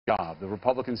job. The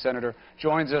Republican senator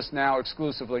joins us now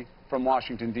exclusively from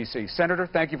Washington, D.C. Senator,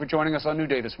 thank you for joining us on New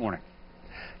Day this morning.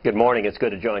 Good morning. It's good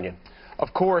to join you.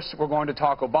 Of course, we're going to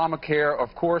talk Obamacare.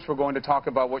 Of course, we're going to talk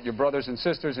about what your brothers and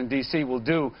sisters in D.C. will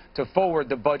do to forward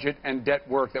the budget and debt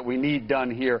work that we need done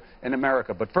here in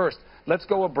America. But first, let's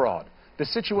go abroad. The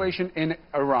situation in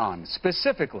Iran,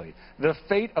 specifically the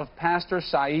fate of Pastor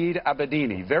Saeed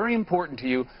Abedini, very important to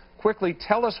you. Quickly,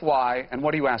 tell us why, and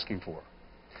what are you asking for?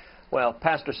 Well,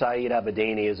 Pastor Saeed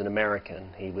Abedini is an American.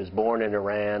 He was born in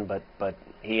Iran, but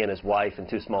he and his wife and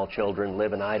two small children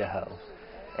live in Idaho.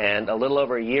 And a little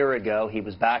over a year ago, he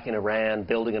was back in Iran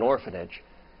building an orphanage,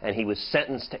 and he was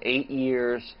sentenced to 8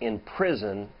 years in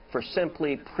prison for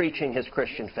simply preaching his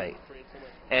Christian faith.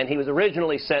 And he was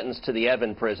originally sentenced to the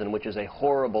Evin prison, which is a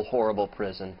horrible, horrible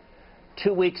prison.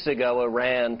 2 weeks ago,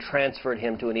 Iran transferred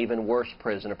him to an even worse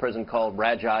prison, a prison called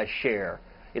Rajai Sher.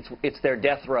 It's their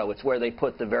death row. It's where they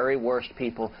put the very worst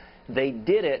people. They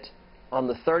did it on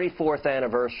the 34th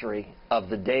anniversary of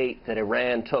the date that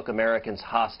Iran took Americans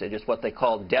hostage. It's what they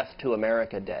call Death to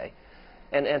America Day.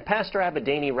 And Pastor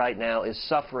Abedini right now is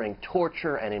suffering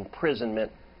torture and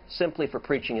imprisonment simply for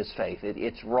preaching his faith.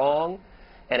 It's wrong,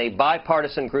 and a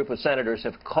bipartisan group of senators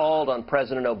have called on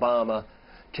President Obama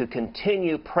to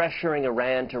continue pressuring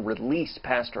Iran to release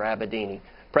Pastor Abedini.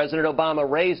 President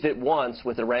Obama raised it once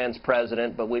with Iran's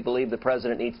president, but we believe the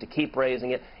president needs to keep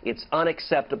raising it. It's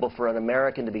unacceptable for an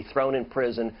American to be thrown in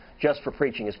prison just for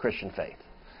preaching his Christian faith.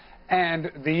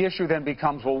 And the issue then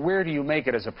becomes, well, where do you make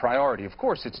it as a priority? Of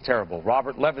course it's terrible.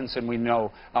 Robert Levinson, we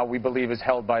know, we believe is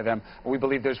held by them. We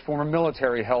believe there's former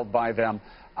military held by them.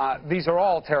 These are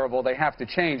all terrible. They have to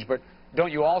change. But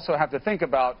don't you also have to think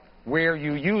about where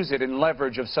you use it in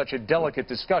leverage of such a delicate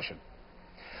discussion?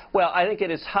 Well, I think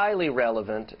it is highly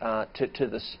relevant to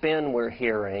the spin we're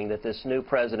hearing that this new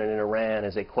president in Iran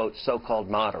is a, quote, so-called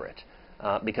moderate,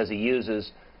 because he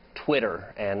uses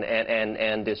Twitter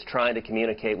and is trying to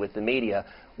communicate with the media.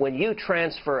 When you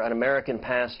transfer an American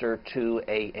pastor to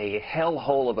a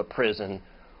hellhole of a prison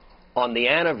on the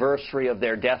anniversary of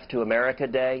their Death to America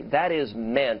Day, that is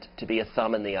meant to be a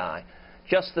thumb in the eye.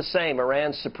 Just the same,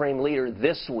 Iran's supreme leader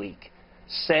this week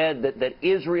said that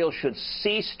Israel should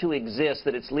cease to exist,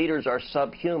 that its leaders are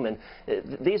subhuman.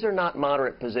 These are not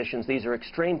moderate positions. These are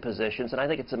extreme positions, and I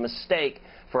think it's a mistake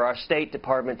for our State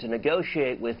Department to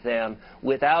negotiate with them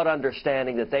without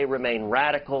understanding that they remain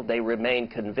radical, they remain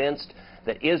convinced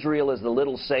that Israel is the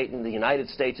little Satan, the United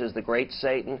States is the great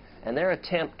Satan, and their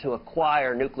attempt to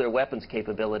acquire nuclear weapons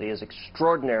capability is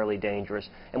extraordinarily dangerous,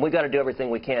 and we've got to do everything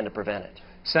we can to prevent it.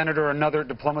 Senator, another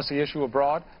diplomacy issue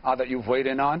abroad that you've weighed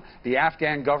in on, the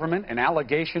Afghan government, an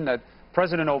allegation that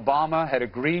President Obama had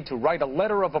agreed to write a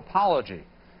letter of apology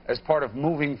as part of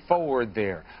moving forward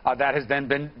there. That has then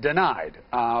been denied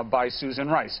by Susan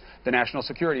Rice, the National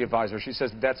Security Advisor. She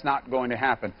says that's not going to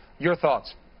happen. Your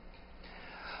thoughts?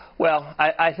 Well,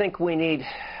 I think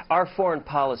our foreign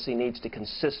policy needs to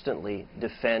consistently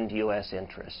defend U.S.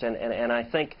 interests. And I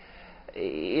think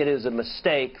it is a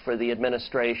mistake for the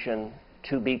administration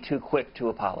to be too quick to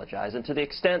apologize. And to the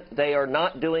extent they are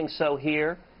not doing so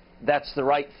here, that's the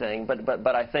right thing.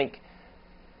 But I think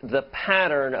the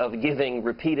pattern of giving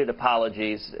repeated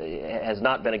apologies has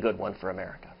not been a good one for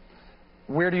America.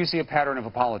 Where do you see a pattern of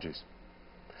apologies?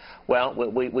 Well,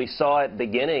 we saw it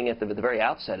beginning at the very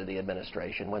outset of the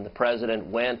administration when the president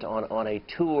went on a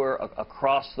tour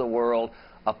across the world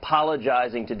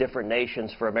apologizing to different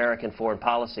nations for American foreign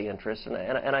policy interests.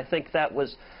 And I think that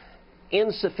was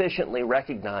insufficiently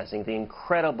recognizing the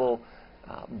incredible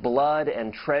blood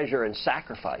and treasure and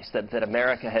sacrifice that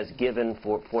America has given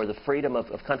for the freedom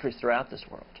of countries throughout this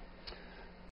world.